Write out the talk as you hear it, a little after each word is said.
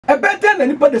a better than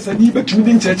anybody that's a neighbor to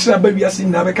me in church, but we are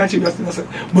seeing now. I can't you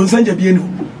Monsanja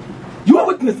Bienu. You are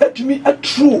witness that to me a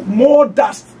true more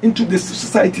dust into the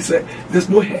society. Say there's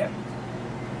no hair.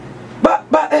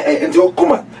 But into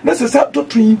come on, that's a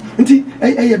doctrine. Into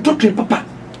a doctrine, Papa.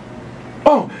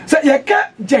 Oh, say you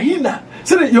can't Jehina.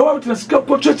 Say that you are witness church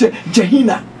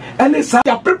Jehina, and it's a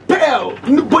prepare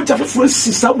in the bunch of friends.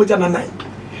 Somewhere than a night,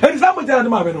 and somewhere than a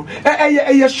man.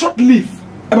 A short leave.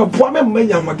 I'm a woman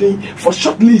for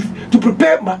short leave to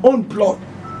prepare my own blood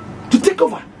to take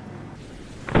over.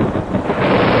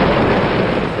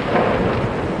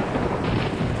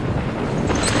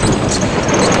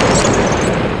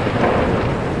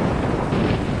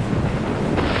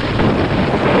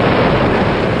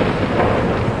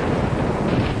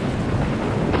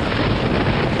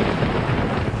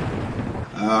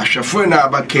 Shafwe na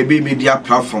ba KB media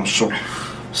platform so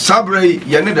Sabre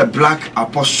ye ne the black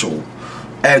apostle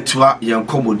etwa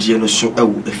yankomodie no so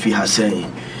ewu efi hasen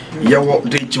ye wo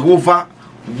the Jehova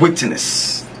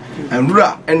Withness and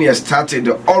ra any started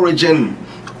the origin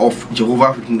of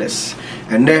Jehova Withness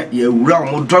and there ye ra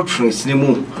mo doctrines ni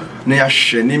mu na ya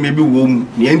hwe ni mebi wom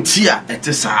ne antia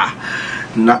etesa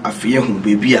na afiye hu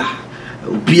bebia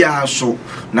obia so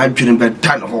na dwene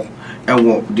bedan ho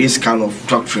ewo this kind of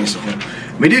doctrines ho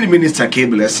me did minister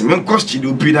cable Asem men cost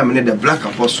you be na me the black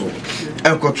apostle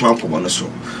enko to anko so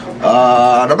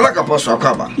the black apostle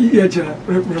akaba yeah jena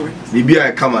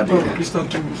bibia kama de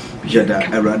jeda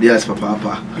eradias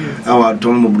papa our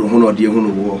dom mobro ho no de hu no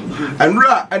wo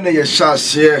anra ana ye sha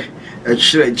se a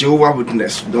chire Jehova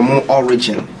Withness the more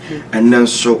origin and then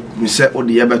so me say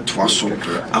odi ye beto aso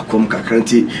akom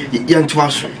kakranti ye nto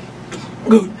aso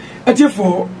good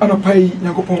for anapai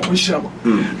yakopon onshama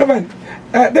even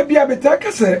the bia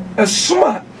betaka say a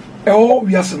soma e all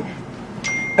wiase no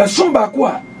a som ba ko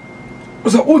a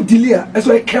so o delia as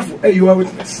so careful you are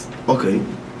witness okay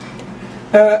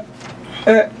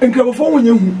nkabofo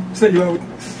wonye hu say you are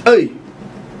witness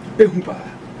ehu pa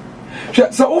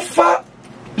so ofa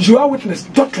you are witness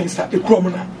doctrines that e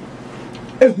kromna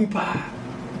ehu pa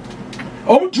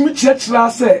tumi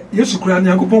chira say Yesu kura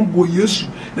nyankopon bo Yesu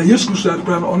na Yesu kura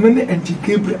kura no ono ne anti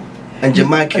Gabriel and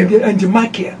Michael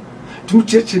tumi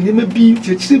chira ne ma bi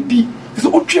chira bi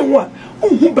so otwe ho a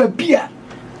hu ba bia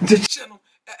chira no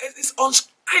it's on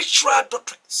scriptural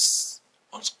doctrines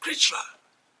on scriptural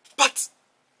but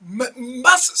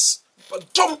masses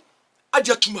but dom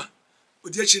ajatuma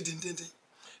odi achi dindin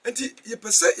enti ye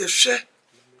pese ye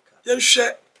hwe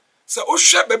say o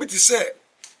hwe ba bi ti say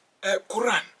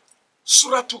Quran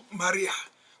Suratu Maria,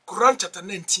 Quran chapter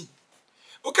 19.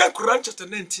 Okay, Quran chapter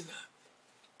 19.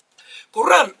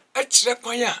 Quran echre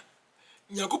kwanya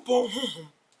nyagopon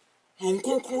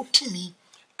honkonkon tumi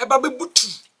eba bebutu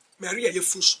Maria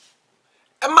yefuso.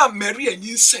 Ema Maria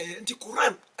nyinsen nti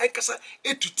Quran ekasa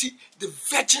etuti the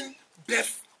virgin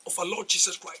birth of our Lord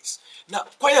Jesus Christ. Na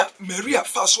kwanya Maria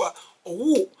faswa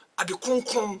owo ade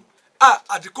kronkron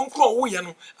at the concron wo ye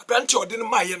no abranti ode no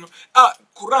maye no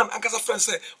Quran ankasa friend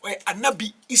say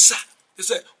anabi Isa they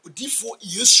say odifo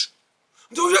Yesu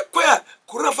ndo we kwa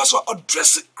Quran fa so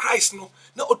address Christ no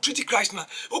na o treat Christ na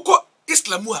uko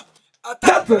Islam a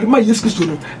that ma Yesu Christ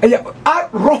no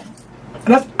roh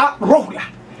and that's rohla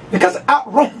because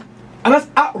roh and that's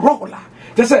rohla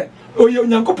they say oye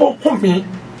onyankopon home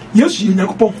Yesu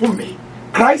onyankopon home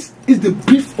Christ is the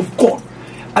breath of God.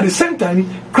 At the same time,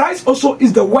 Christ also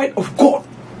is the word of God.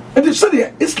 And you study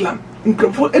Islam,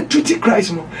 a treaty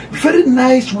Christ, very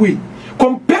nice way.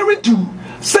 Comparing to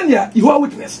Senya, you are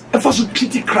witness, a first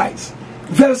treaty Christ.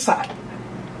 Very sad.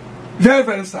 Very,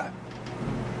 very sad.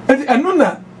 And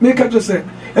Anuna, make I just say,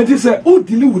 and he said, who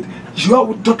deal with you are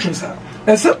with doctrines,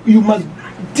 and said, you must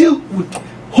deal with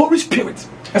Holy Spirit.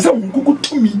 And said, go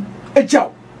to me, a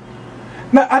job.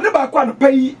 Now, I never quite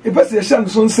pay a person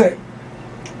son say.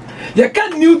 You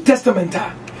can New Testament.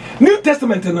 New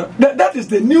Testament, that is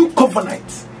the new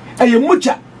covenant. And you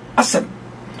mucha Asem.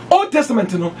 Old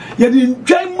Testament, you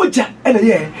dry mucha and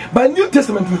yeah. But New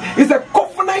Testament is a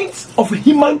covenant of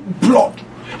human blood.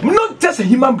 Not just a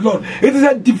human blood, it is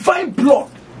a divine blood,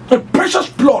 a precious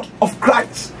blood of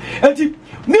Christ. And the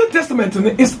New Testament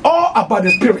is all about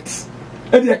the spirits.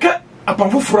 And you can't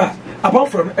apart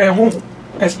from a home,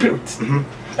 a spirit.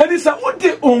 And it's a what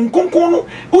the unconcono,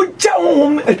 uja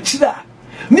a chida.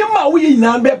 Nema we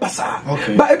na be basa.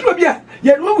 But it will be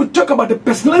when we talk about the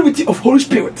personality of Holy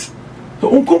Spirit. The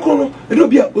unconcono, it will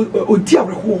be a odia.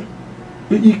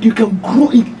 You can grow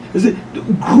it. Is it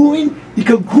growing? You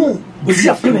can grow. What's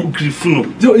happening?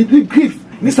 So it will grief.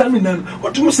 This time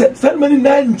what you say? So many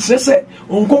nine say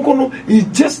unconcono is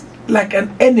just like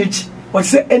an energy. Or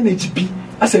say energy be.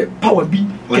 as a power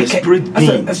being, a spirit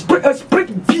being. A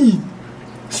spirit being.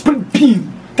 Spirit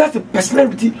being. That's the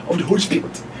personality of the Holy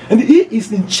Spirit. And he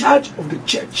is in charge of the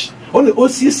church. On the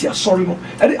OCC, sorry, no,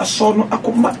 and the Asono,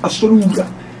 Akoma,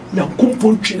 Asonura,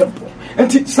 Yankumpon Chilampo.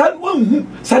 And it's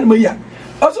San Maya.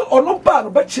 Also, on no part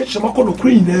of church, I'm going to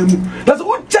create them. That's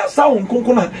what just sound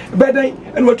Konkona, better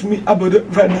and what to me about the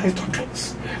very nice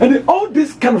doctrines. And all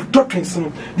these kind of doctrines,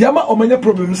 the ama or many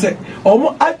problems say,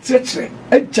 or at church,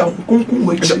 a jump,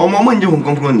 which or moment you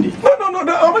conclude. No,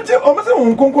 almost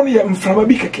Konkona from a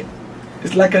big.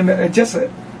 It's like just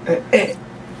air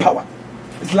power.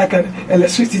 It's like an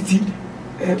electricity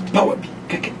power be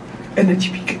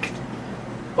energy be.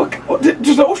 Okay,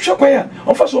 just a shop where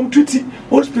offer some treaty,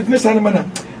 Holy Spirit,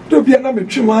 and don't be a number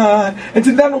 2 and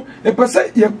then a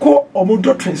person your core or more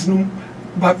doctrines, no,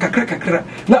 but kakra.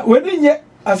 Now, when in yet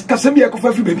as Casemia of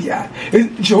every baby,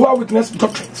 Jehova Withness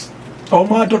doctrines or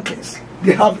more doctrines,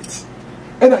 they have it.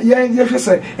 And yes,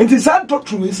 say, it is that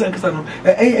doctrine we say,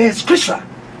 a scripture,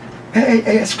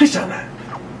 a scripture.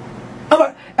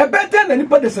 A better than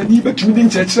anybody that's a need to be in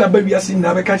church, but we are seeing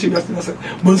now, I can't you just say,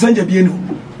 Monsanja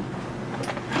Bienu.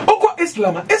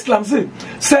 Islam say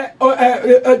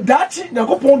dachi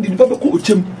Yakopon did Papa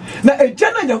Coachim. Now a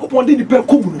Jana Yakopon did the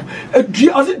Percum, a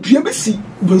dear as a DMC,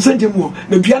 Bonsanjamo,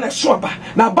 the Diana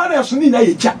Swaba, now Banner Sunina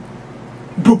Ja.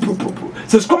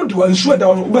 Says come to ensure that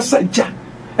on Westside Ja.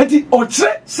 And the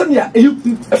Otre Sanya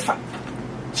a fan.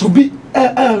 So be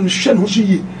Shen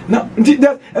Hoshi. Now,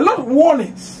 there's a lot of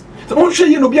warnings. So, Monshe,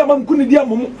 you know, Biaman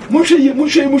Kunidiam,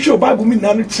 Monshe, Bible mean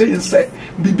now say and say,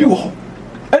 Bibi.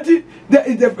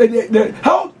 And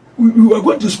how you are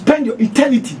going to spend your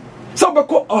eternity. Some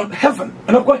call on heaven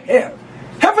and I call hell.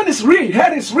 Heaven is real,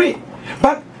 hell is real.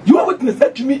 But you are witness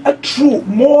that to me a true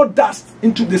more dust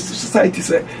into this society.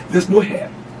 Say there's no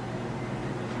hell.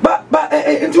 But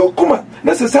into come on,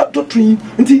 that's a sad doctrine.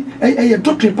 Into a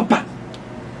doctrine, Papa.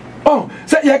 Oh,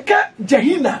 say you can't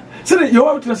Jehina. Say that you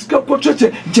are witness church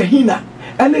Jehina.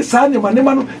 And this animal,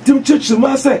 Nemano, church,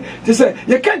 they say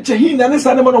you can't Jehina and this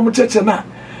animal church now.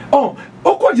 Oh,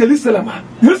 Oko Jerusalem,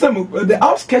 the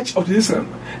outskirts of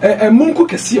Jerusalem, a Munku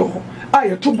Casio, I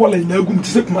a 2 ball in Nagum to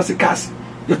say Massacas,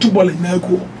 your 2 ball in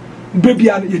Nagu, baby,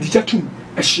 and Yedijatum,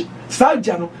 a ship,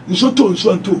 Saljano, and so to and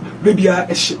so and to, baby,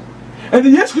 a ship. And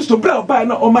the yes Christo Brown by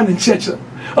no man in church.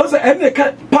 Also, and they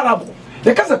can't parable,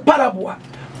 they can't a parable,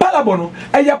 Palabono,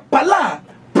 and ya pala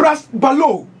plus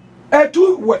below,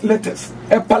 2 letters,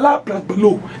 a pala plus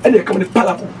below, and they come in the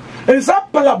parable. And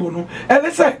that palabono, and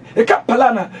they say, a cap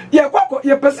palana,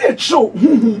 ye person show,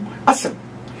 Asem.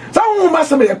 Some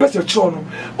master may a person show.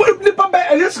 Would the papa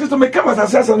and yes to make as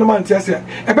assassin on the man,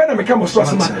 a better become a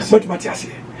source of but Matias.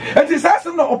 And this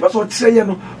Asem no opposite say,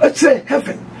 no, say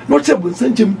heaven, not say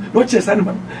St. Jim, not chess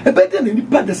animal, a better than the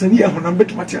Pandas and here on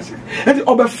Bet Matias. And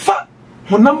over fat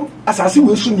Honam assassin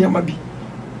will soon near be.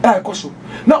 Coso.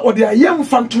 Now, or their young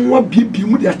phantom will be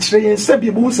with their tray and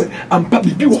Sabi Bose and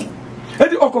Pabi Biwo. And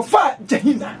the Okofa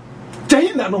Jehina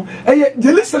no,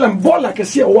 Jerusalem ball like a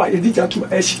sea or a teacher to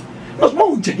Ash. Not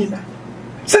more Jehina.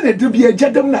 Said it to be a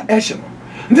Jadamna Ashen.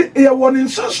 The one in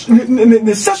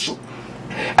Sasso.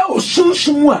 I was soon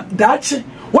somewhere that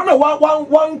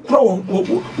one crown,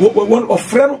 one of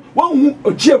friend, one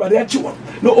or Jeva the actual one.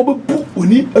 No over book, we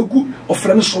need a good of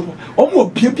friend solo, or more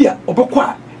Pia or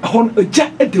Bakwa, on a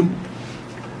jack at them.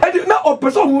 I did not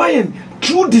oppress mind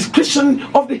through discretion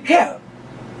of the hair.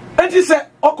 And he said,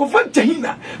 Okofan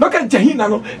Jehina, look at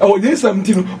Jehina, or there's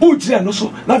something, oh,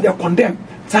 so now they are condemned.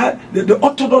 The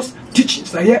Orthodox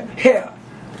teachings are here.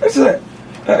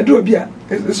 I do a beer,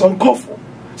 it's uncalled for.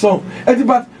 So,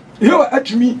 but you are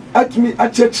at me,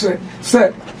 at church,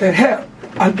 said, hell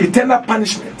and eternal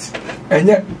punishment. And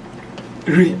yet,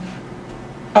 real.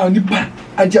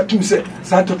 I just say,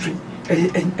 Saturday,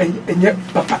 and yet,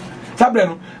 Papa.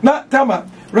 Sabrano, not Tama.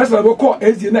 Rest of the call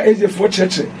is for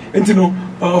church, and you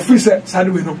know, free set,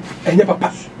 Sadway, and your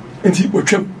papa, and he will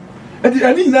trim. And the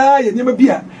Anina, and never be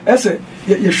a, as a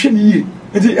shiny,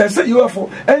 and I said you are for,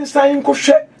 and sign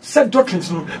crochet, said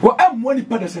doctrines, no, well, I'm one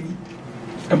Patterson,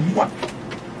 and what,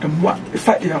 if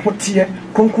I hear what here,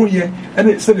 concluye, and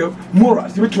it said,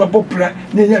 Moras, you went to a bopra,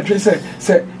 near your dress,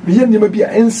 said, the young never be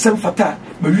an Sam Fata,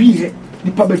 Marie,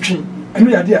 the public train, and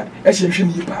we are there, as you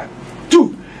shouldn't you part.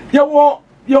 2,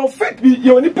 your faith be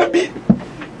your nipper be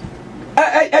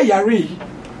a yari,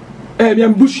 a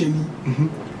bushing.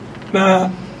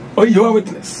 Now, or your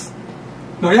witness.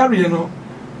 No, yari, no,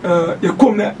 you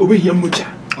come there over here, Mucha.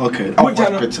 Okay,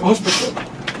 hospital.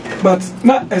 But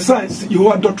not a science, you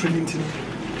are doctrine into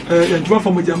and one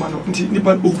from Mujamano,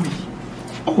 Nipan Owi.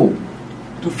 Oh,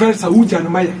 to first a Ujan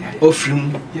Maya.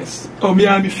 Offering, yes. Oh, me,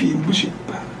 I'm feeling bushing.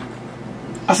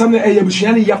 asam na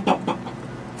abusua ne ya papa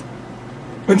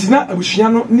ntina abusua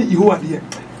no ne Jehova de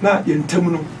na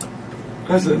yentam no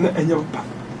kasa na enya papa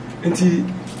nti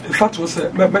fact was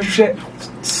me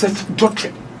such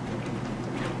doctrine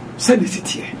said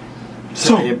it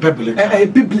so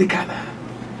biblical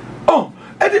oh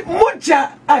edi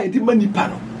moja ai di manipa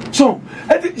no so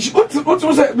edi what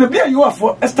was the bia you are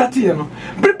for start here no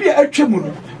bia atwemu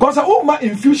no cause o ma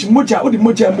infusion moja o di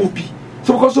moja mopi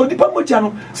so because o dipa moja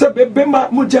no say bema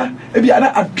moja e bia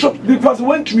na a drop because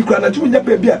when to me kra na to nya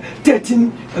bia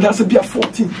 13 and that's bia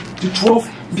 14 to 12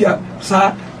 bia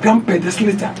sa gram per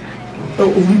deciliter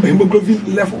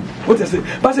hemoglobin level what I say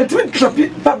but the twin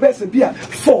therapy best bia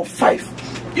 4 5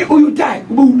 you die.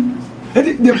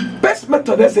 The best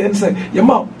method is to say your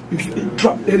mouth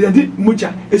drop the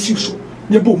muja is so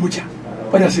your bo muja.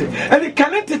 What I say, and it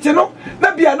cannot no,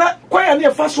 not be a quite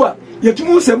near fast one. Yet to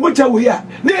move a muja we are.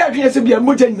 They are here to be a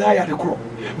muja in the crow.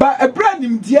 But a brand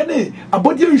new DNA, a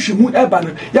body you should move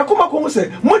urban. Yakuma come say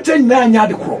muja in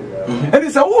the crow. And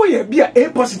it's a way be a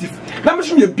positive. That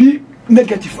must be a B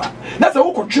negative. That's a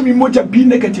walk of moja B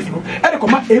negative. No, and a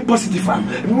comma A positive.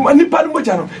 Nipan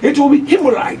moja no, it will be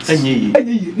hemorrhoids. And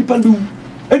Nipan do.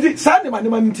 And it's Sunday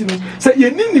man, say ye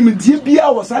need him DBA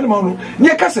or Sunday man.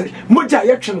 Near Castle, moja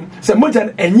action, say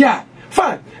moja and ya.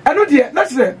 Fine. I know dear,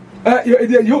 that's the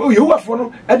you are for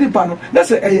no Edipano.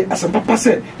 That's as a papa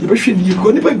said, you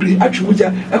go never be actually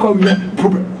moja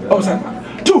problem.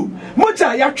 Two.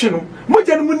 Moja action,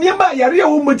 moja munyama yari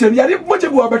moja yari moja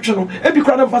bu abetno e bi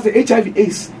kra fa say HIV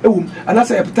AIDS and I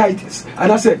say hepatitis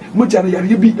and I say moja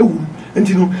yari bi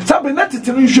ntino sabe na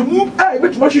tete no hwemu a e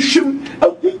betuma hwehwem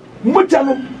moja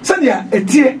no sania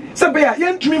etie sabe ya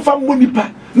yentumi fa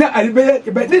monipa na arebe e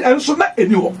be enso na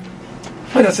eni ho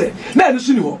I say na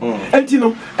enso ni ho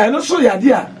ntino enso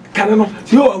yade a kane no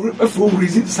you for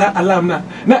reason sa alarm na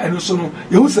enso no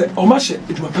you say o ma hye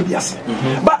eduma pa bi ase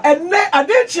but ene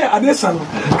adeche adesa no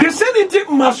Christianity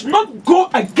must not go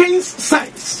against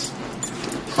science.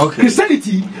 Okay.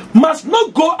 Christianity must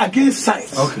not go against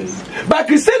science. Okay. But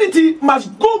Christianity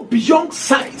must go beyond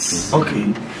science. Okay.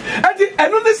 And the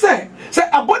another say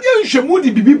abodi nhwemu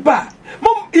di bibi ba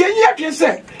mom ye atwe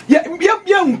say ye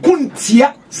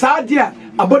nkuntia saa dia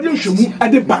abodi nhwemu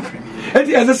ade ba. And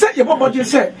as I said, your body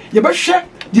say, you better share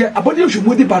the abode of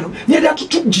Mudi Bano, near that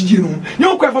to Gino.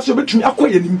 You quite for so between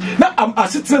acquiring. Now I'm a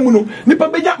citizen, Nipa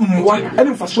Beja Mwa,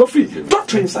 and for so free.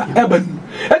 Doctrines are urban.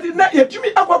 And not yet to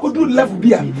me, I could do level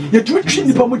beer. Yet to treat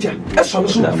the Pamuja, as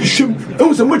also shim. It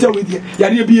was a motor with you,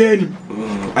 Yari be any.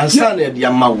 And son at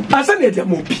your mouth. I send it your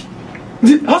mopi.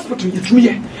 The hospital, it's me.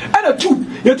 And a two,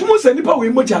 yet to most Nipa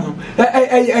with Mojano.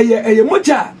 A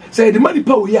moja say the money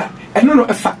power, yeah, and no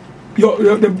a fact. Your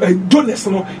donors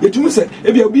no yetumu say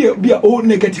e be a O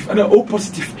negative and a O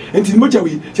positive enti moja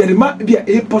we say the ma be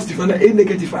a positive and a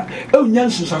negative e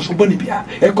nyansu sanso boni bia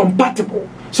e compatible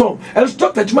so and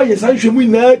stop that my yes anhwemu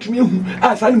na tumi hu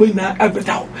as an mo na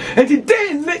abetaw enti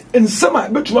den in summer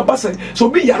betuma pass so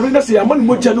be yare na say amon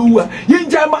moja no wu a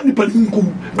yenja ma ni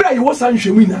palinkum bra ye wo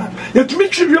sanhwemu na yetumi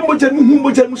twiri moja no hu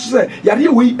moja no say yare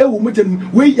we e wo moja no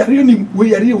we yare ni we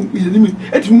yare ni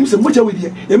enti mu say moja we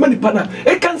de e ma ni pana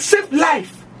e can save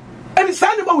life. And it's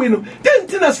animal we know. Then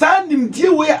tina standing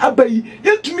dear way abbey,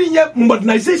 yet to me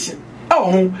modernization.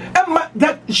 Oh, Emma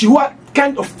that she what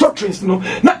kind of doctrines, no.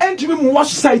 Now enter me more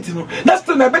society, no. That's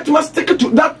the I bet you must stick to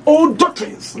that old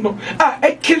doctrines, no.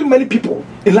 I kill many people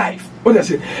in life. What I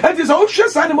say? And it's all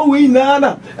just animal we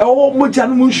nana, oh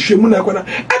mojan munshimuna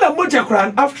and a moja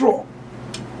cran after all.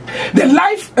 The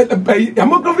life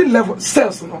hemoglobin level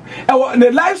cells, no. And the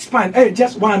lifespan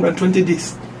just 120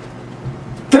 days.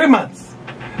 3 months.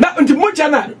 Now, until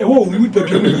Mojana,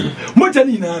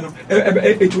 Mojani,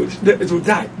 it will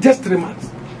die just 3 months.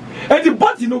 And the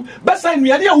body, best sign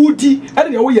me, I woody,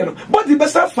 and the way, but the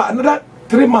best for another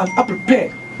 3 months. I prepare.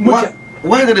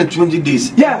 120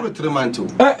 days. Yeah, 3 months.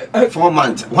 4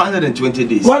 months. 120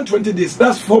 days. 120 days.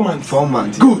 That's 4 months. 4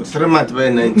 months. Good. 3 months by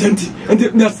 90. And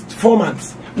that's 4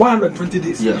 months. 120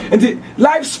 days. Yeah. And the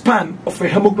lifespan of a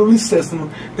hemoglobin cells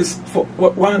is for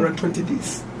 120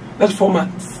 days. That's 4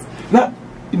 months. Now,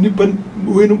 in the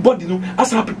body,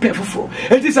 as I prepare for.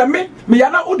 And this I me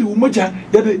yana odi umoja,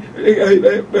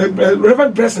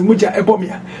 Reverend Breast and Moja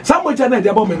Ebomia. Some moja na the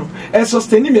abomino, and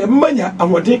sustaining me mania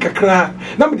and what take a cry.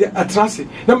 Number the atrasi,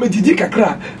 number the dick a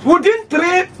cry. Within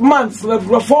 3 months,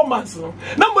 4 months, no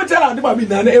moja the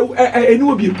babina, a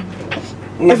new view.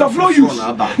 It's of no use.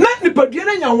 Not the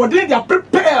Padiana and what they are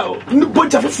prepared. No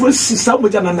boja for some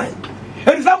moja na nine.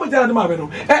 And some moja the mamino,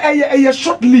 a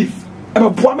short leave. I'm a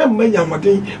poor man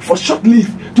for short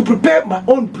leave to prepare my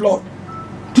own blood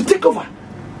to take over.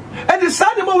 and the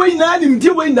Sunday way now him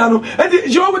dear way now and the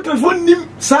Jehova Withness won him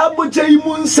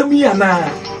Samuel Samiana.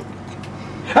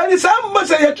 And the Sam must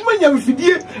say, "You may have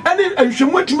fiddy, and you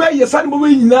want to make your son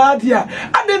away in Nadia."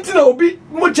 I didn't know be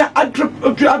much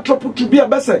atrophy to be a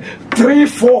besser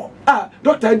 3-4.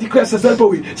 Doctor declares a simple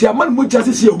way. See a man much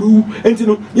as you do, and you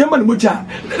know, Yaman Mucha.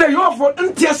 Then you offer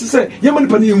untias say, Yaman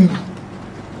Panium.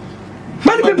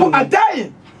 Many people are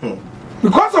dying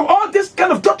because of all this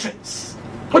kind of doctrines.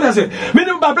 What I say?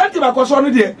 Meaning, my brother, my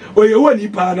cousin, there, or you want to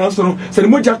pass on, say,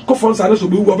 Moja Coffons, and also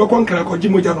be over Conqueror or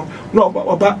Jimojano, no,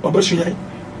 about Abashia.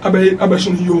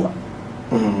 Abasun you are.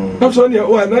 Not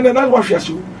only not wash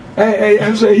you.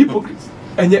 I'm so hypocrite.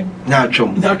 And yet, natural.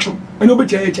 And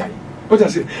nobody. What I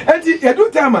say? And you do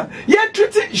time, yet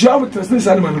treated Jehova Withness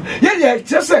animal. Yeah,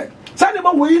 just say,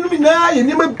 Sanima, we know me now, and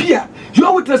never beer.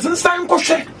 Jehova Withness and Sam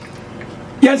Cochet.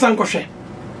 Yes, Uncle Cochet.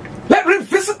 Let me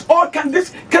revisit all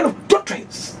this kind of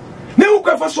doctrines. Never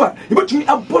go for one. You put me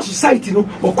up society, no,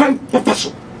 or quite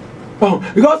papasso.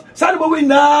 Because Sanima we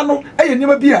now, I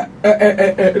never be as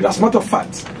a matter of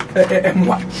fact.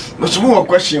 Much more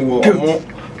question more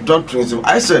doctrines.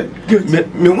 I said,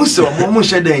 me was so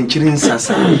much in Chirin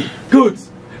Sasa. Good.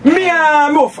 Me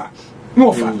mofa.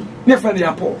 Never the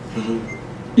apple.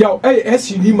 Yow, as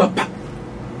you need my pa.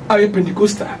 I am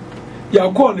Pentecostal.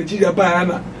 Yow call the Giga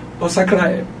Bayana or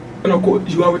Sacra, and I call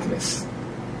Jehova Withness.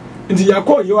 And you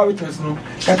call Jehova Withness, no?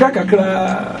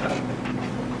 Kakakakra.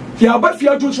 Yeah, but if you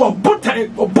are doing so,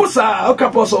 Bossa,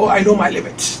 Okaposo, I know my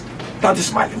limit. That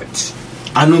is my limit.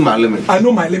 I know my limit. I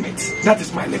know my limit. That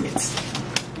is my limit.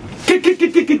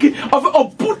 Kiki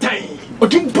of Putain. Or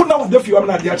do you put now the few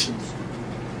other actions?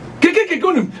 Kiki,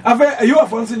 I've you are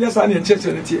from Senior Sunny and Church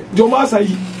and here. Jomas, I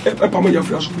Pamaya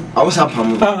Flash. I was up.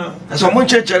 As a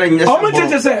church and yes, how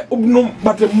much say, no,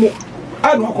 but more.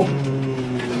 I don't.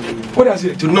 What I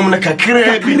say? To know like a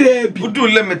crab, you do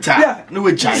limit. Yeah, no,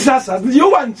 which you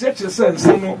want churches, no,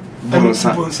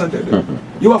 Sunday.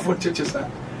 You are from churches.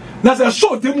 That's a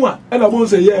short demo, and I won't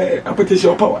say, yeah, a petition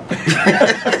of power.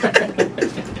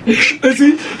 You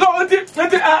see, so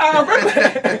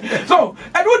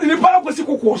I don't need the power of the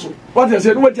course. What I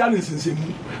said, what Janice is in.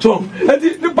 So,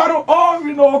 the battle, all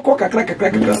you know, cock a crack.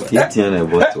 That's right,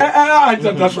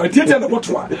 Tiana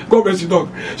Botua, go rest your dog.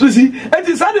 So, see, and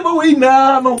this animal way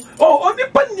now, oh, only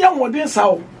Panya one day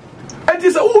so. And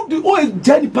this old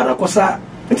Jenny Paracosa.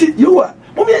 And you are,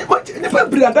 what never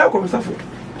bring a dark of stuff.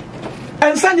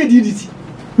 And Sanya did it.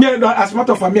 Me, as a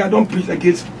matter of fact, I don't preach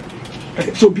against.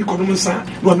 So be economic,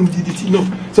 one did it, no.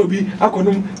 So be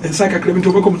economic and psychiatric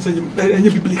to become any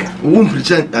biblical.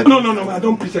 No, I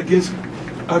don't preach against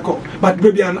alcohol. But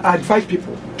maybe I advise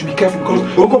people to be careful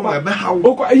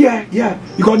because yeah,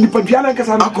 you got the piano because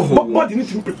alcohol. Body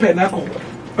needs to prepare alcohol.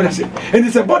 What I say, and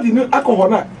it's a body no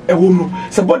alcohol, a woman.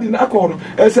 It's a body no alcohol.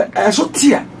 It's a so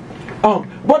tear.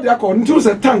 Body alcohol into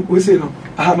the tank. We say no.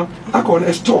 Alcohol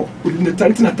is stored within the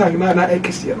tank. Now, I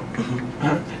kiss you.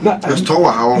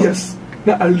 Yes.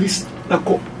 Na at least na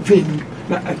ko venue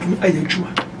na adum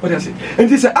ayetuma what I say and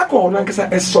this alcohol na kasa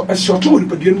a short tool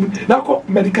but you na ko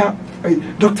medical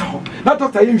doctor na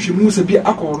doctor yen hwemu se bi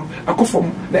alcohol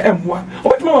akofom na emwa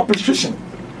obetuma prescription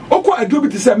oko adobe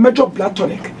to say major blood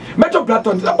tonic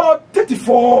about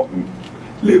 34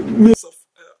 mils of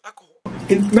alcohol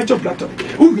in major blood tonic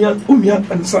umia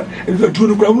and so the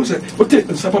drone ground say o take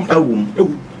and sapam ewu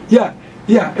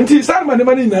yeah, and it's not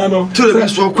money now. To the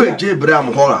so quick, J.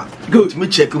 Bram Holla. Good, me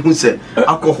check who said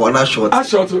alcohol not short. I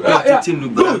short.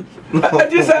 Good.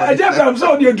 This I just am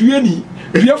so near to any.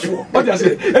 Therefore, what I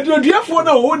say, and you therefore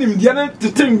now own him the other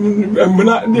thing,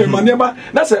 near my neighbor.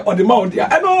 That's on the mount.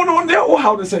 I don't know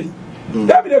how to say.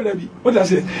 What I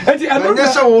say, and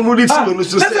that's why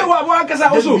I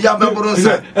also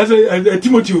as a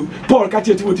Timothy, Paul,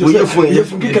 Katia Timothy, now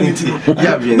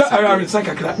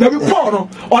we Paul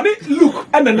on it. Look,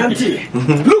 and an auntie,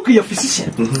 look, you're a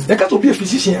physician. There can't be a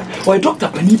physician or a doctor,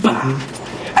 Panipa,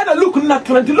 and I look not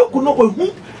trying to look no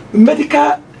who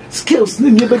medical skills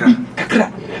never be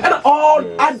kakra, and all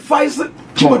advice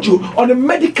Timothy on a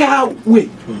medical way.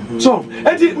 So,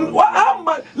 and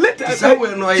later,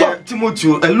 Timothy,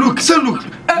 look,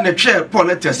 in the chair, Paul,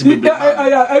 let us be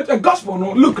a gospel.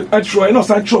 No, look at Troy, no,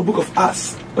 such book of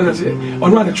us. What I say,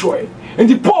 on one Troy, and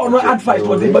the Paul no advice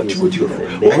what they but Timothy.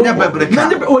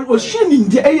 Was she in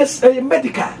the ASA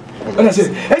medical? What I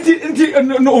say, and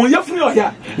no, you have no,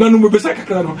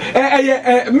 Besaka,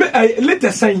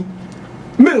 later saying,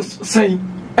 mills saying,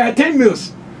 10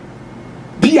 mills.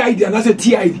 PID and I said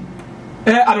TID.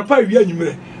 I don't pay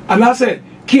you, and I said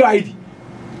KID.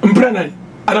 Umbrella,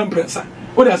 I don't press.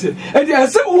 What I said, and I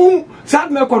said, oh, sad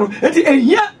no, and a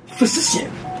young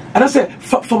physician, and I said,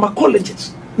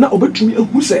 pharmacologists, na obetumi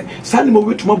ehu se sa ne mo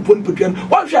betuma bon paduan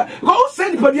wa hwa go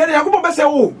send paduan Yakob be se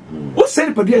wo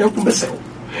send paduan Yakob be se wo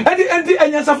enti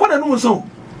enyansafo na no mo so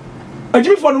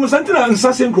adwifo no mo santina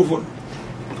nsa se microphone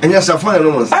enyansafo na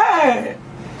no mo so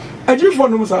adwifo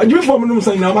no mo so adwifo no mo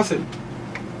so na ma se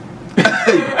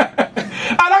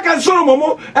ala kan so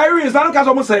mo every is that kan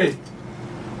so mo say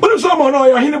unu so mo no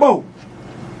yo hini ba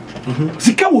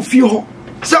sika wo fie ho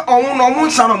se on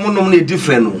sa no mo no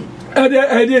different no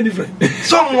different.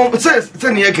 Some says,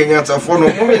 "Ten year Kenya for no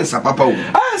women, Papa."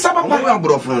 Papa,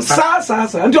 bro, from Sa,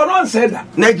 and your non said that.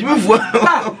 Najim for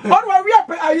what we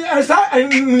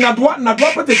are, not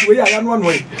what take away. I am one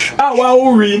way. Ah,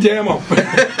 well, we in them.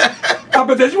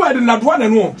 But you are not one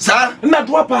and one, sir, not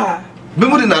wapa.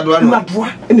 Bimudi not one,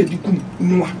 and the Dukum,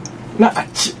 no,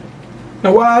 not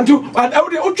now, I do, and I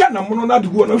would Ochana, not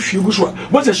go on a few bushwa.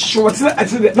 What's a short, I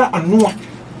said, not a no.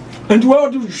 And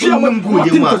well, you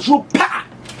feel so pa.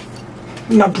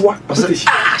 Nabwa,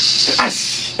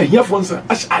 ash, and here once,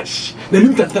 ash, the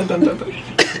limited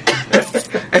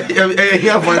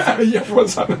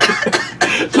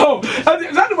so,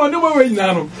 that one no way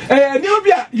now. And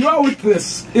you are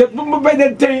witness. By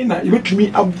the day, you met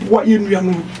me up what you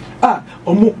know.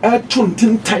 Or more at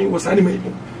 20 time was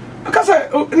animated. Because I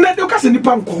never in the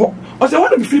pump, or say,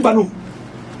 what be free bano.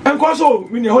 And also,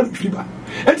 when you hold free.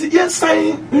 And yes,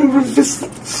 sign this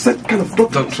set kind of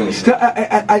doctrines.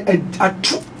 I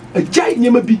took a giant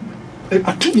never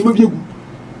I took never be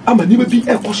I'm a never be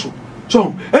a coso.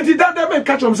 So, and did that man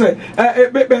catch him say,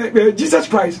 Jesus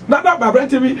Christ, not my brand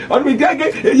to me, on me,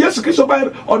 yes, Christ,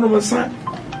 on my son.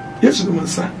 Yes, my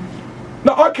son.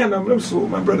 Now, I can am so,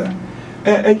 my brother.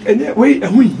 And yet, wait,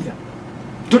 and we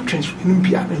doctrines in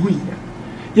Pia and we.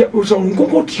 Yet, was on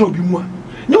go to be more.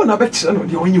 No, na better no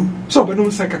the on you. So but no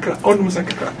sakakra, on no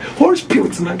sakakra. Holy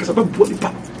Spirit na nkasa ba body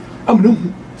pa. Am no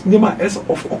nyama es of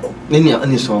oko. Nenia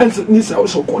ani so. And nisa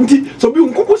also konti. So bi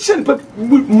nkoko shen pa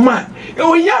ma. E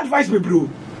o ya advice be bro.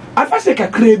 Advice like a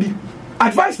crazy.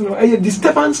 Advice no a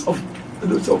disturbance of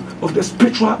the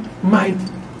spiritual mind.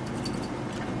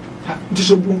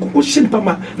 Just nkoko shen pa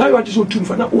ma. Now you are just so tune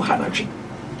for na o ha na twi.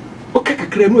 Okay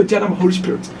kakra no e na Holy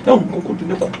Spirit. Now nkoko do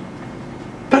neko.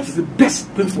 That is the best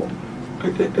thing for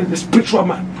the spiritual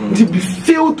man to be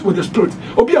filled with the Spirit.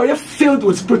 Or be filled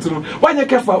with Spirit. Why you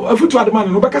careful? A foot to the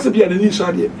man, no because be an initial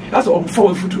idea. That's on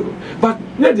forward foot. But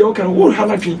let the okay, all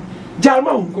Hanafi,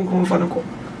 Jarma, Conconfanaco.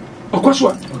 Of course,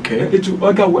 what? Okay, it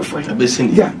will go well for him.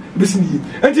 Yeah, listen.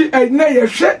 And now you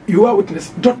share your witness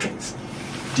doctrines.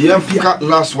 The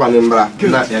last one in black,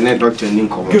 not a doctrine in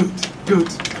common. Good.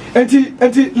 And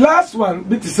the last one,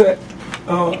 this is a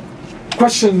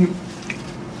question.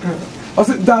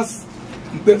 Does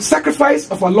the sacrifice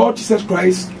of our Lord Jesus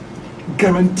Christ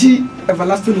guarantee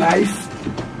everlasting life?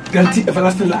 Guarantee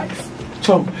everlasting life.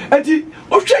 So, and the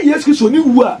option yes, so ni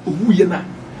who na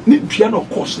ni piano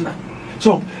course na.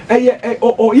 So,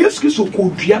 or yes, so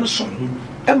called piano song.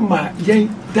 Emma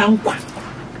yen down kwa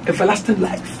everlasting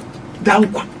life down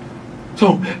kwa.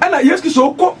 So, and I yes,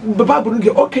 so the Bible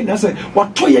get okay. I say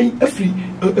what toy every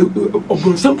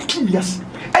of some 2 years.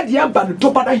 And the Abba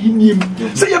top of him.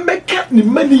 So you make the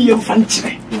money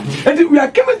infantry. And we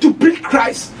are coming to preach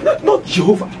Christ, not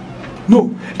Jehovah.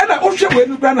 No. And I also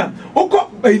when in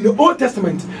the Old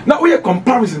Testament. Now we are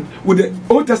comparison with the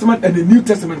Old Testament and the New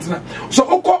Testament now.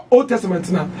 So Old Testament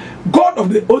now, God of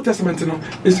the Old Testament now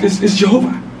is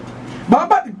Jehovah. But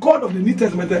about the God of the New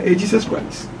Testament is Jesus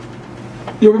Christ.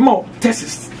 You will be more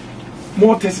tests.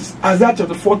 More tests. Isaiah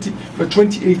chapter 40 verse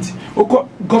 28.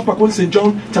 Gospel according to St.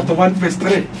 John chapter 1 verse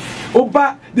 3.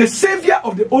 But the Savior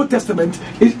of the Old Testament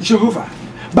is Jehovah.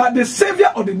 But the Savior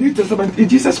of the New Testament is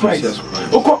Jesus Christ.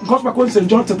 Gospel according to St.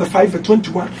 John chapter 5 verse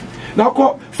 21. Now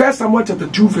 1 Samuel chapter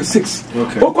 2 verse 6.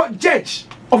 Judge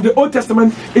of the Old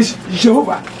Testament is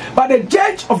Jehovah. But the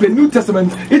Judge of the New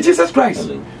Testament is Jesus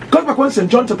Christ. Gospel according to St.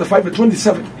 John chapter 5 verse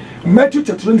 27. Matthew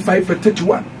chapter 25 verse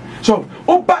 31. So,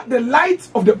 but the light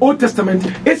of the Old Testament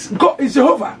is God, is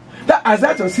Jehovah. That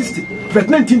Isaiah 60, verse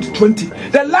 19 to 20.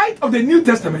 The light of the New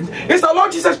Testament is the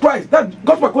Lord Jesus Christ. That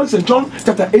Gospel according to St. John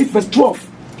chapter 8, verse 12.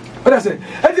 What I say?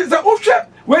 And it's the Osha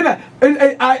when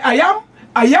I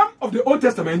am of the Old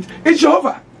Testament is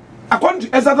Jehovah. According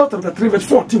to Exodus chapter 3, verse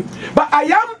 14. But I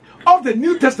am of the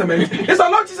New Testament is the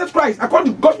Lord Jesus Christ.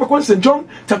 According to Gospel according to St. John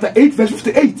chapter 8, verse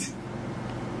 58.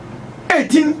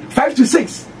 18, 5 to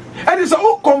 6. And it's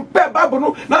all compare Bible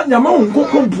now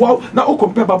now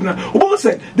compare Bible now.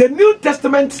 Say the New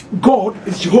Testament God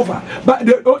is Jehovah, but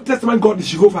the Old Testament God is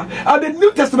Jehovah, and the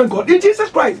New Testament God is Jesus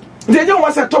Christ. Then you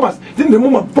want to say Thomas, then the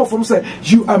moment perform say,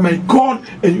 you are my God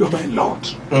and you are my Lord.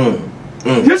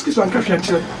 Yes, Christ and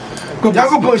Christian.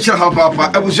 Yago Shah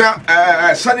Papa, I was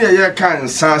Sunny a can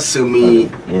Sassumi,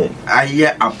 I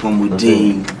hear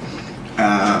Apomudin,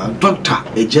 Doctor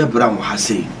Ejebram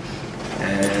Hase,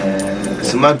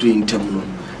 Samadu in Temuno.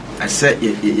 I said,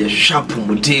 ye sharp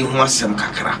Mudin Wasam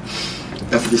Kakra.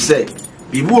 If they say,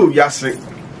 be woo yase,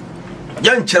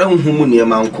 young Charon Humunia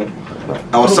Manco,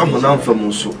 our someone out from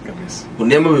Musso, who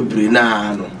never will bring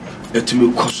nano, let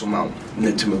me cosmo.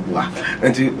 And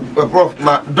Prof,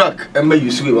 my duck, and may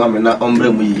you sweet woman, not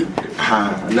ombre me.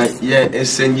 Ha, not yet,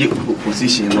 send you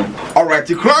position. All right,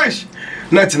 to crash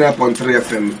 99.3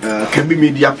 FM, can be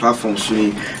media platform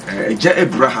swing, J.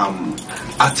 Abraham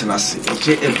Atlas,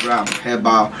 J. Abraham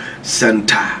Herbal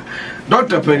Center.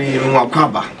 Dr. Penny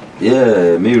Mwakaba.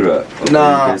 Yeah, Mira.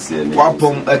 Now,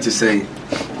 Wapom at to say,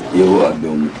 you are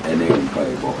doing any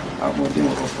empire.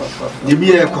 You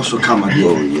be a Kosokama.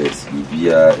 Oh, yes, be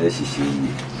a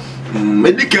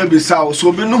medical be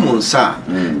so be no more, sir.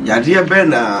 Ya dear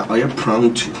Benna, or you're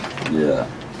proud to. Yeah,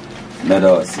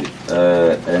 Meadows,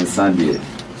 and Sunday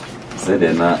said,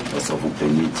 and I was of a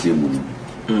penny chim.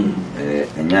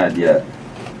 And ya dear,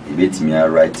 he beat me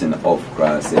writing off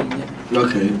grass.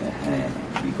 Okay,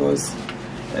 because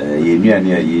you knew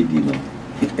near ye dinner.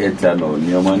 Eternal,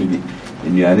 near money.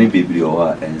 And you are a baby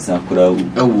or and Sakura.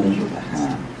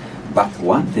 But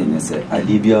one thing is,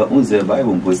 Alibia owns a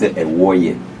Bible was a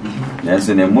warrior.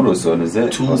 Nancy and Moroson is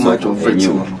too much of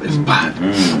it's bad.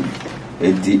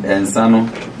 And Sano,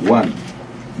 one.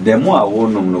 The more I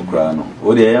won't know crown,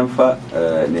 or the empha,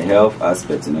 the health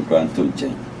aspect in the crown to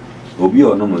change. Obi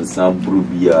or no some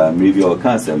brubia, maybe or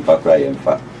cancer and pakra and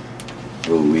fat.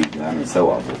 Oh, wait, I'm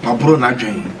so up. Pabrona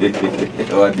drain.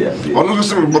 Oh, dear.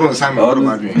 Also, Bono Simon.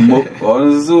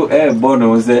 Also,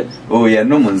 Bono said, oh, yeah,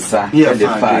 no one saw the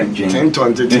 5 10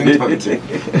 20.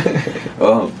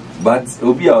 Oh, but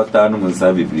Obi autonomous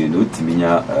Sabi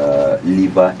Utimia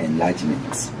liver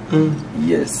enlargement.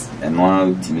 Yes, and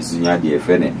one Timisunya the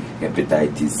FN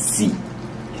hepatitis C.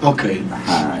 Okay.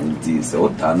 It is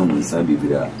autonomous Sabi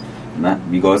not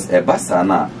because a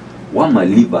basana. One my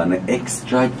live an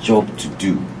extra job to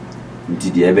do.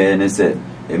 Until the EBN said,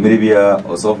 Emilibia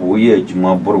or so for ye,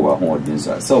 Juma Borwa,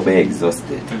 so be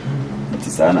exhausted. It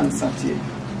is an answer.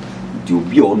 To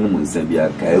be on Munsabia,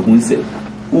 Kaihun said,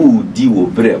 who do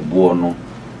bre buono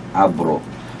abro.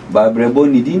 But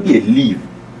Breboni didn't leave.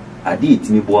 I did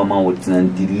me boama would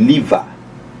deliver.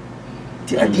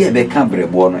 The idea became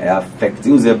Brebono affect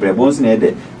use a Brebons near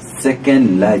the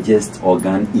second largest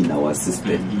organ in our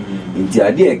system. In the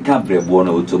idea,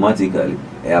 Cabrebono automatically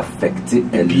affect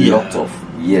a lot of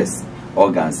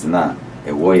organs now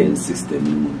a weighing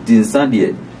system. In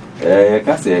Sunday,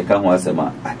 Cassia can was a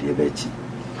man at the Bechi.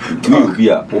 To be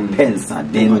a pensa,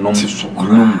 then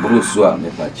brosua, me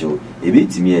pacho, a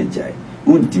bit me a jay,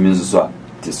 untimisua,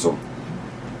 tiso.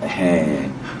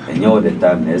 And you're the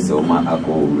time as a man I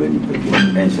go ready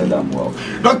and shut them well.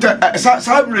 Doctor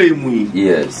Sabri,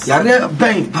 yes, Yare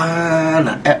Bank Pan,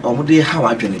 or how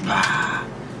I can pa.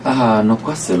 Ah, no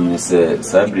question, Miss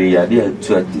Sabri, I did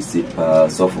to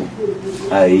anticipate suffer.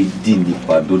 I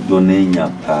didn't donate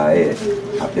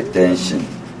hypertension,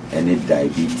 any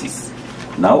diabetes.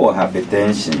 Now,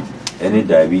 hypertension, any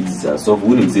diabetes, so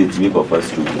wouldn't say to me for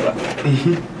first sugar.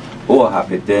 Or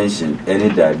hypertension, any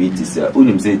diabetes,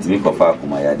 unim say to me cofa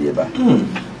kumayadieba.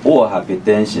 Or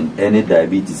hypertension, any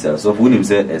diabetes, so unim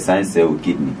say a science cell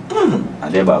kidney.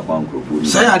 And ever one group.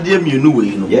 Say I dear me, you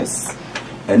know. Yes.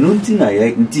 And nothing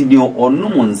I continue or no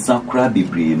one crabby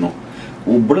brino.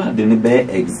 Ubra de be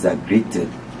exaggerated.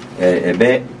 A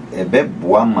be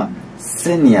boama,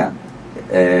 senior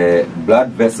blood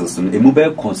vessels, a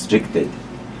mobile constricted.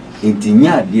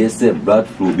 Intinya DSA blood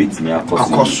flow bit me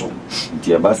akoso.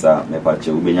 Intiabasa me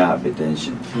pache ubenya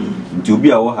hypertension. Inti ubi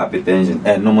awo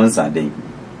hypertension no man sardine.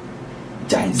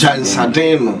 Giant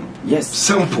sardine. Yes,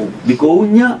 simple. Because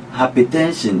unya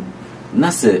hypertension na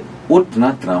se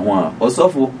otna tranwa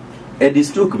osofo e di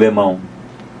stroke be ma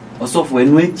osofo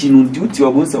enu echi nu duty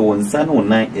obunsa wonsa no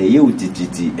nan eye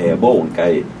utititi bo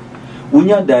wonkae.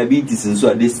 Unya diabetes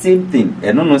nso the same thing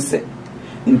eno no se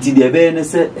nti de be ne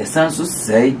se esanso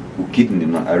sei u kidney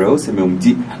no arrow se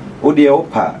memti o de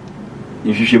opa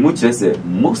nhwehwemu kire se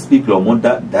most people on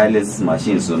that dialysis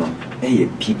machines no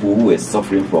people who were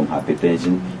suffering from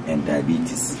hypertension and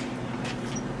diabetes.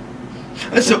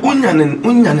 I say onion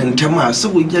and tama so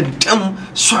we get them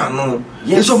swano.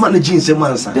 Yes, so managing se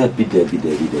mansa. Debi.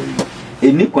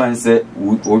 Eni kwan se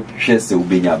o hwe se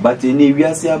ubenya but eni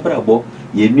wiase abrabo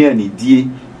ye nuani die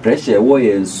pressure wo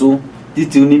ye nso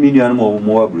titi ni minuan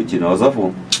mo abrochi na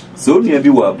osofo so nua bi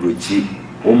wo abrochi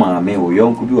o maame o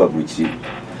yonku bi wo abrochi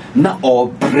na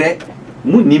obre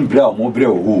mu ni bra o mo bre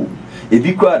o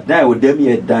ebi kwa dan o dem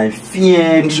ye dan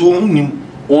fien so nim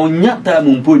onya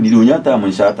time mpo ni onya time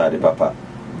nshata de papa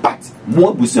but mo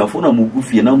abusuafo na mo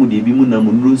gufie na mo de bi mu na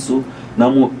mo nruso na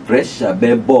mo pressure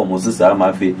be bomb mo so sa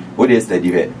ma fe o de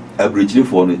study he abrochiri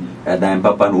for no dan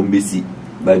papa na o mbesi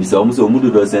ba bi so mo so mo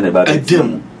do se na ba be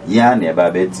ya na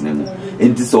ba be tinemu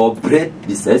enti so bread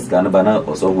the says can bana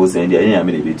also go send ya ya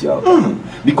me na beti out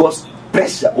because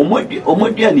pressure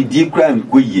omodi ani di crime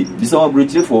ko ye bi so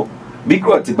abrochiri for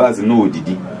because tibas no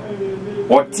odidi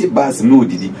otibas no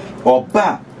odidi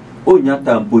oba onya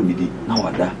tampo nidi na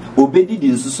wada obedidi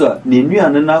nsusu a ne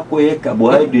nuane na akoye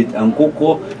carbohydrate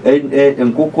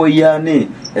nkoko ya ne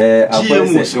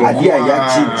akwese ade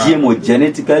ayachi GMO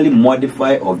genetically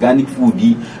modified organic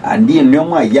food ande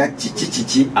nneoma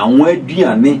ayachi anwo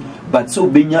aduane but so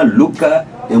benya local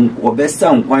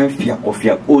obesa nkwan fia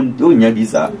onya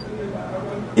bisa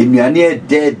enuane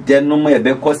de no ma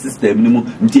ebe co system ni mu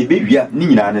nti ebe wia ni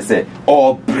nyina ne se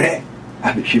obre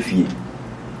abehwe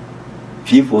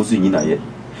fie fo so nyina ye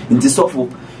nti sofo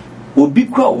obi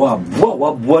kwa wa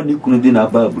boa ni kunu de na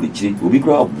ba aburichiri obi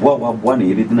kwa wa na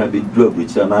yebe de na be dru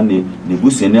aburichiri na ne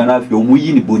busuani na afie omu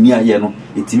yi ni boni aye no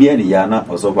etimi ene ya na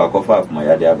osofo akofa akoma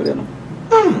ya de abre no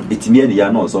etimi ene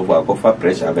ya na osofo akofa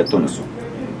pressure abeto no so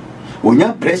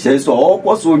onya pressure so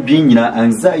okwo so dwi nyina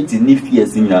anxiety ni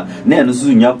fears nyina na eno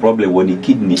so nya problem woni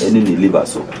kidney ene ni liver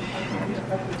so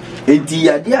enti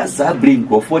ya dia sa brain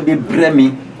ko for the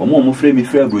bremi omo frame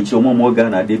free abrochi omo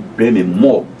Ghana de bremi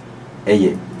more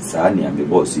eye sa ni am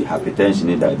boss hypertension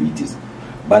and diabetes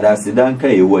but as dan ka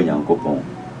ewo nyankopon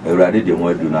ewrade de mo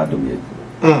adu na adom ye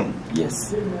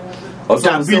yes also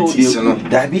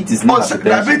diabetes no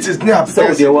diabetes ne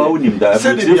so de wa unim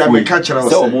diabetes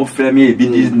so omo frame e bi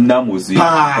di namosu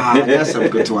yes am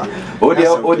go to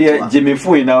o de Jimmy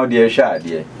Fui na o de hwa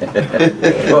ade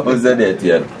o ze de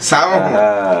tie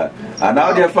sa and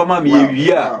now the farmer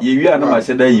ye wi na ma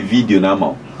sheda yi video na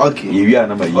ma okay ye wi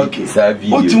na ma yi sa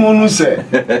video o ti wonu se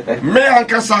me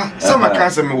ankasa sama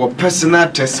kansa me wo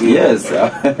personal test yes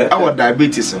our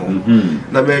diabetes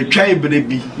na me twan bere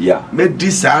bi me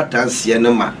di sa atanse ne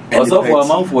ma also for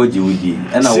amanfo jiwudi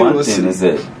and I want to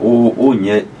say o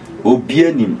nye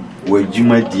obianim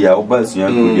wajuma dia obasua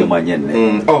ko de manyen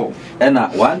ne oh and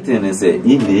one thing is say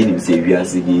in the enim say wi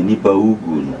ase di nipa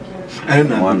ugu no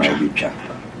and one obetwa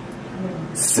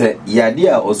se yade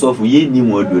a osofu ye ni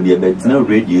mu odo de betina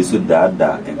radio so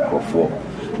dada enkofo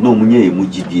no munye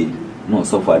emugidie no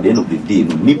osofu at the end of the day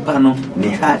no nipa no ne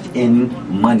hard earning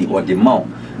money or the amount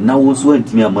na wo so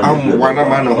antimi amana wana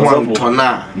man ho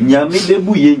ntona nyame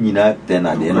bebu ye nyina ten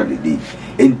at the end of the day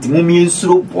entimumi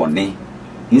nsuro bone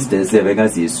instead say we can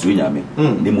say esuro nyame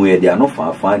ni mu ye de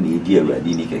anofafa na edi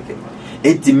awradi ni keke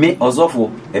etime osofu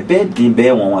ebe din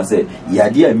be won say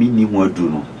yade a mi ni hu adu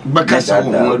no bakasa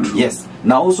ho adu yes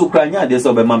na also kranya de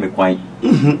so be ma me kwan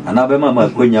ana be ma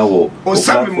kwanya wo o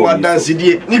sabi mo dance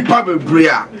die nipa bebre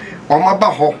a o ma ba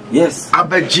ho yes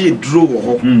abaji dro wo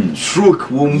ho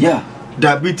stroke wo yeah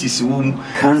diabetes wo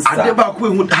cancer adeba ko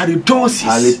ehu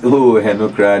halitosis oh heno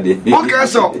crade okay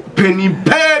so penny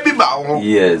baby ba wo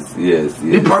yes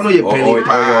nipa no ye penny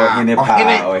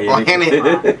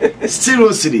pa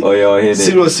seriously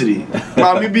seriously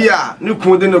ma mi bia ni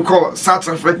kun de no call South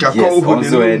Africa call who de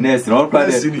so nurse no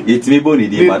crade it me boni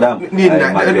di madam we go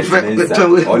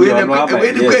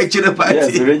e chire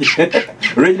party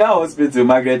Regina Hospital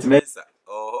Margaret Mensah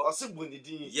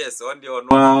yes on the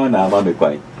one na ma me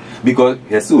kwai because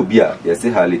yes obia yes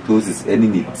halitosis any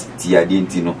need ti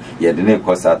adenti no ye de na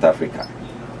cause South Africa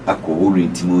akọ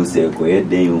intimo se ko e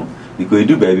den because you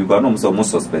do baby because no so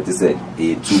suspect say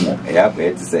a tumor e have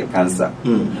it say cancer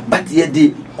but ye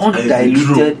the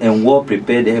undiluted and well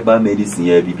prepared herbal medicine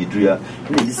ye bibidria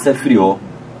e dey suffer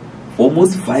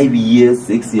almost 5 years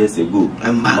 6 years ago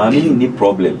mami ni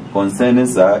problem concerning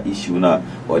sa issue na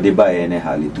or dey buy any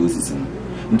halitosis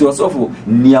nti osofu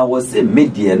nia wose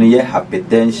media no ye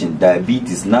hypertension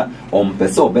diabetes na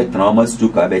ompese obetrama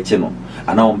stroke abeche no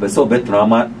ana ompese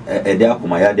obetrama ede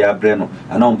akoma ya de abre no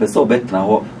ana ompese obetna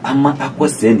ho ama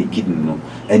akose ni kidney no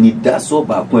ani daso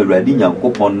ba ko awradi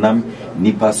nyankopon nam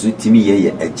nipa so timi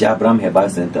ye Eja Abraham Herbal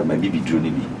Center ma bibidro ni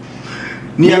bi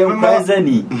nia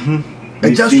prezani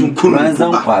Eja sunkun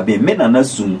ranzan kwa be mena na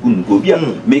sunkun ko bia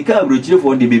meka abrochire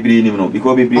for de bebre ni no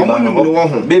because bebre ba no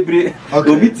bebre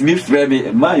obi timi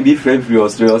frame man be frame free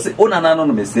Australia say ona na no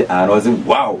me say and was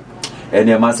wow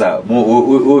ene masa mo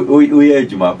o ye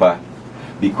adwuma pa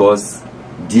because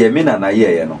de mena na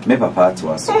ye no me papa to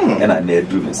aso ena na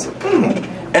edu me so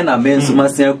ena men so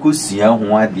masen akosua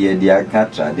ho ade de aka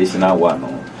traditional one no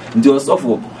ndi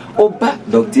osofo oba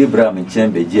Dr. Abraham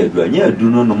Chembe ji adu anya adu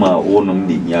no no ma wonom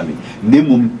de nyame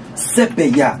nemum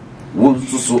sepe ya won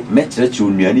so mechereche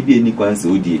onuane bi eni kwan se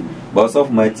odie but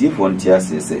of my tea for ntia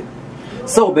sese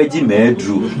so obeji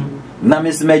medru na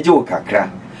mesmeje wo kakra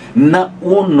na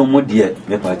wonnom de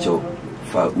me pa cho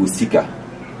fa usika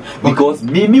because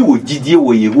mimi wo gidie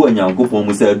wo yehu anyankopon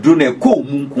mu se adru na ko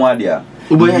mu nko ade a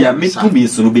ya metumi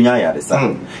so no benya yade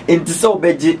sa enti so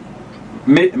obeji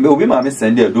me obi ma me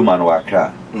send adu ma no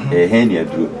akra he ne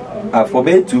adru for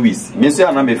be 2 weeks me so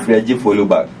ana me frage follow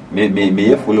back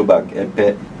me follow back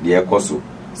epe de ekoso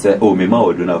say oh me ma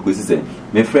odu na ko si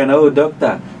me friend oh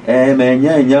doctor me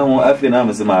nya ho afi na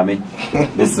me se ma me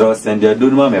so send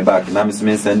adu ma me back na me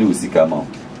send usika ma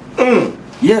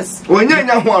yes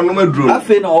nya ho anu maduro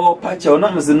afi na o pacha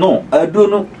na me se no adu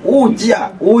no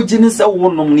oji ni se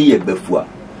wonom ni ye bafua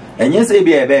enye se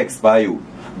bi e be expire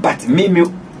but me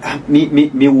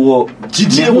wo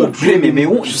gidie wo dream me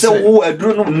wo se wo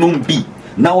aduro no num bi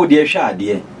na wo de hwa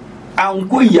ade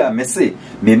anko ya me se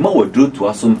me ma wo aduro to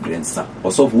aso mprensa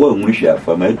osofu wo nwuru hwa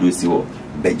fa ma aduro si wo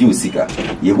beji usika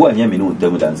yehu anya me no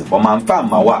ntamu dance for man fa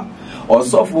ma wa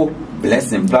osofu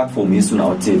blessing platform isu na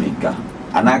otemeka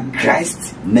ana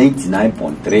Christ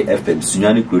 99.3 FM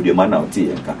sunyani krodio ma na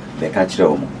otemeka be ka kire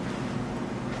wo mo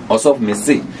osofu me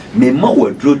se me ma wo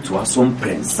aduro to aso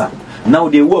mprensa now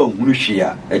they were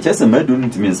munushia a chess and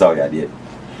medun to mean so idea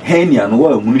henia no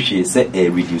were munushi say a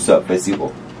reducer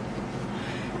festival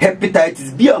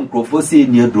hepatitis B and crofose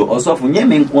near do also for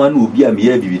yemen kwan will be a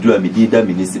mere bibidu a medida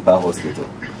municipal hospital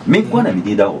make one a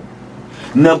medida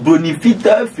na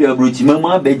bronifita fia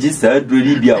brochimama begisa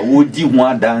droli bia odi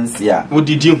ho dance ya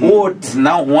odidi ho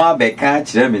na ho be ka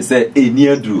kire me say eni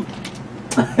adru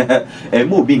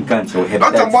mo bi nkan cho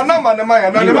hepatitis but bona ma na ma ya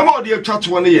na le ma odi atwa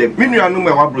to ne ye menu anu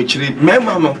ma wa brochire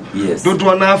mema no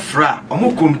dodo na afra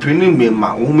omo company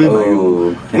mema o mema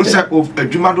yo nsa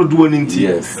adwuma dodo ni nti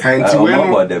kanti we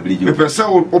no me pese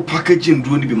o packaging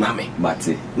do ni bi mame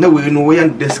mate na we no we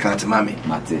yan discount mame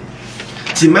mate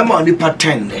ti mema ni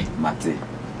pattern ne mate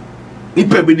ni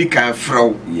pebedi ka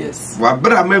afra yes wa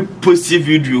bra me post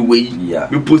video we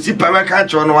me post pa me ka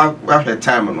cho no wa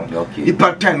time no ni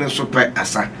pattern so pe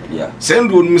asa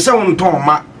send on me say on ton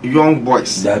ma young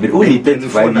boys David only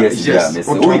 35 years ya me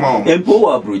say empo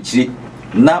wa brochi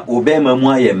na obema mu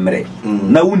ayemre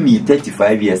na uni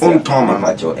 35 years on ton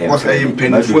ma was a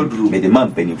peniful me the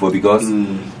man peniful because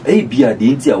bia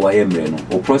de nti a wa yemre no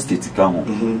o prostate ka ho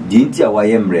de nti a wa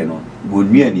yemre no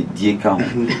gonua ni die ka ho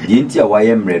de nti a wa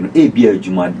yemre no bia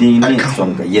adwumaden ne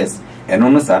songa yes eno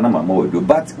no sa na mama wodo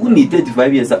but uni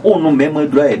 35 years o no mema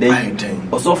dura e den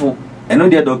osofo eno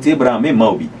de Dr. Abraham me ma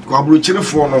obi ko abrochire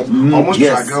fo no almost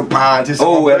struggle pa ti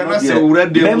so na se ure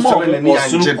de mo so na ni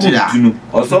anche dia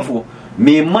osofo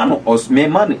me man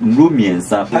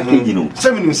Romiensa package no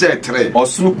 7 say 3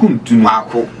 osunu kuntunu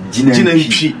mako gina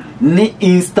ntwi ni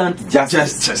instant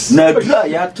justice na dura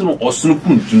ya to no osunu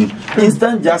kuntunu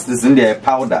instant justice in the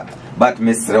powder but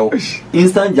mesrew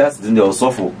instant justice in the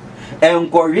osofo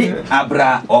enkori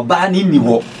abra obani ni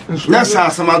ho na sa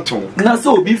asamato na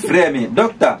so obi frɛ me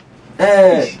doctor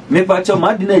me pacho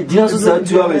madina gina so sa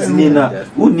 2 hours ni na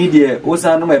who need e o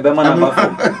sa no me be ma na ba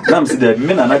fo na msi de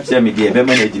me na na kye me de be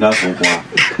ma na gina so nko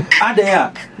a adan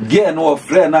a ge no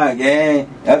frɛ na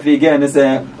afi ge ne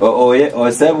se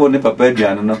o sevo ne papa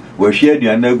aduan no wo hwe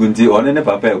aduan na gunti one ne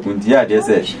papa akunti ya de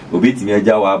se obi timi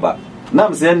agya wa aba na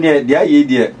msi ne de aye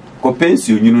de ko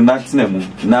pension nyunu na tena mu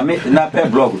na me na pe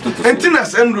blog toto entina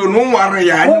sendro no ware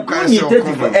ya ni kan se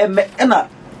o na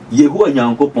Yehova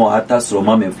Nyankopon ata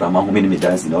sroma me mframa ho me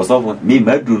dance na osofo me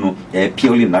madru no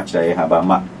purely natural ye haba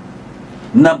ma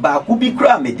na ba ku bi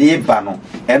kra me de ba no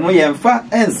eno ye mfa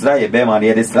ensra ye be ma no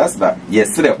ye de srasra ye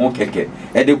sre ho keke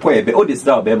e de ko ye be o de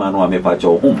sra be ma no me pa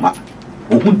cho ho ma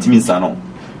o hu ntimi nsa no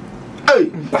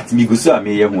but mi gusu a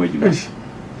me ye ho adwuma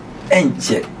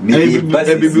enche me de ba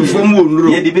bi fo mu onuro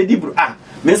ye de be di bro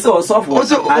me se osofo o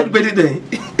se o be di den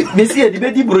me se ye de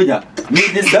be di bronya me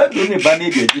de sa do ne ba ne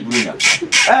de di bronya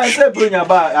se bronya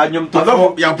ba anyum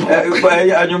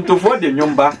to fo de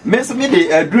nyumba me se me de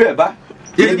adru ba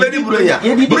ye be di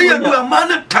bronya do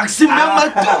amana taxi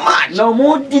member too much no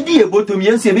mo didi e botom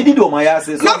yen se be di do ma ya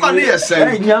se no man ye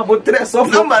say nya bo tre so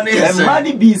no man ye say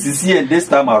money be see and this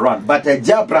time around but a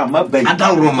jabra ma ba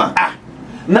adawroma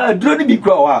na adru ni bi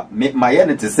kra wa ma ye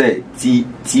ne te say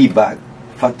tea bag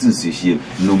fatun sushi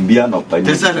numbia no pa ni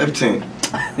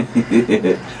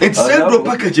it's a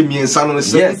package me no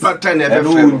se pattern e be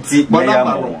fe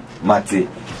mate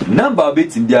number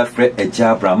bit in their friend a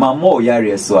jabra ma mo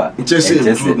yare so a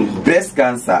breast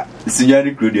cancer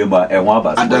sinyari krodiema e won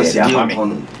aba so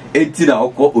etina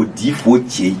oko odifo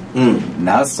chei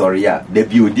na sorry a da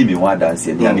bi odi me wa dance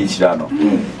ne a me hira no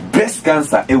breast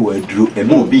cancer e wa duro e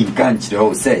mo bi nka nchire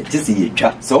o say tisi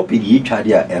yetwa so opini yetwa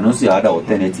dia eno so other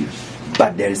alternative.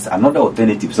 But there is another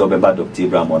alternative. So, about Dr.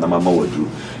 Abraham or Mama Wodru.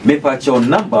 Me patch your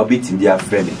number bit in their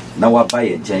framing. Now, I buy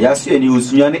it. Yasu and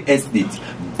Usunyani estate.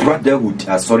 Brotherhood,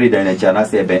 sorry, then I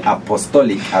say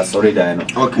apostolic, sorry, then.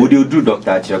 Would you do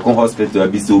Dr. Chekon Hospital?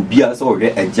 Be so be as or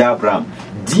a Jabram.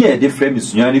 Dear, the frame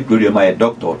is Usunyani Gloria, my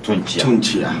doctor or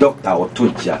Tunchia. Doctor or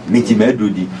Tunchia. Miti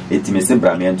Medudi, Etimesim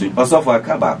Bramian, also for a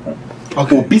cabacon.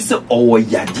 Okay, Bisa or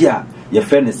Yadia, your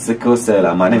friend is sickle cell,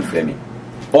 a man in framing.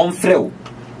 On frail.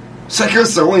 Sickle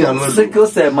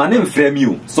cell, my name frame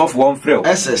you, soft one frail.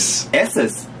 SS.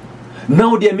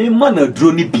 Now, the main man a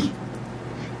drone be.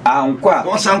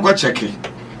 What's I'm checking?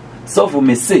 So for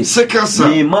me, say, sickle cell,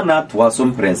 me man at was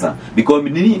some present because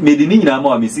me didn't know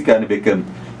my music and become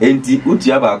anti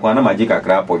Utiaba, Quana Magic a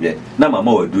crap project. Now, my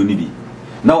more drone be.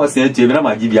 Now I said to him,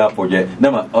 I give you a project.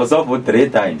 Now, also for 3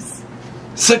 times.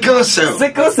 Sickle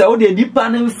cell, the deep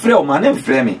and frail, my name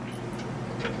frame.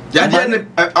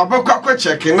 Abaka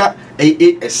checking na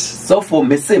AAS. So for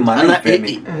me say man me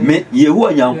yehu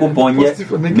anyankopon ye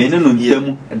me ne no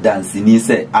ntam dance ni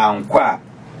say ankwa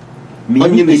me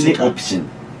any option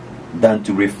than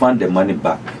to refund the money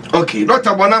back. Okay,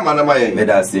 Dr. Bona manama ye. Me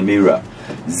da say mirror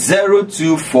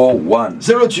 0241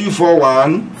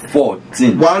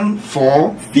 14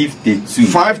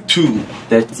 52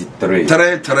 33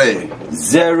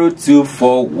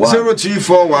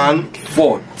 0241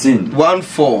 14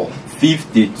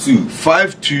 52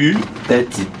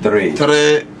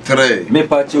 33 me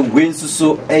patch win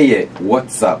so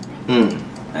WhatsApp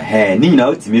ni na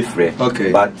ultimate free.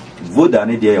 Okay, but Voda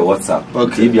ni dey WhatsApp.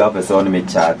 Okay, if you have person me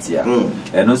chat here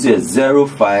and also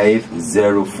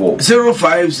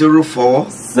 0504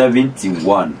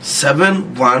 71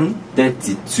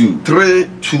 32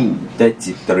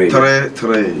 33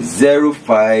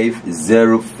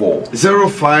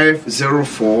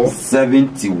 0504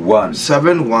 71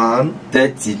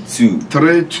 32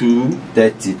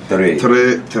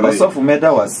 33 also for me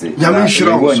that was say ya me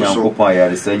shira wo nyankopon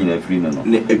ayare sa nyina free no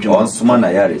on suma na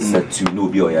ayare sa tu no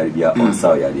bi oyare bia on sa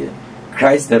oyare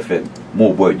Christ FM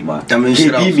mo boy duma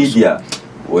TV media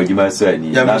Wajima so any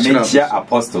na mentia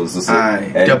apostles so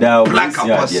the black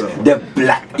apostle the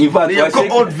black even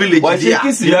old village was it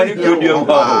Siyani Podium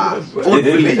old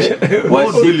village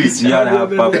was it Siyani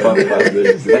papa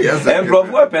and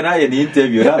brother pena in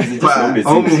interview na sit so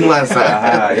be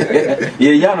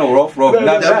ye ya no rough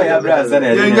na ya bra say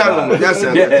na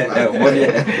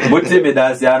mo me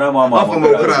da Siyana mama e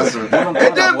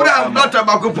dey bra not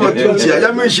about opportunity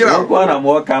ya me shira ko na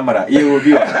mo camera e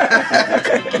obi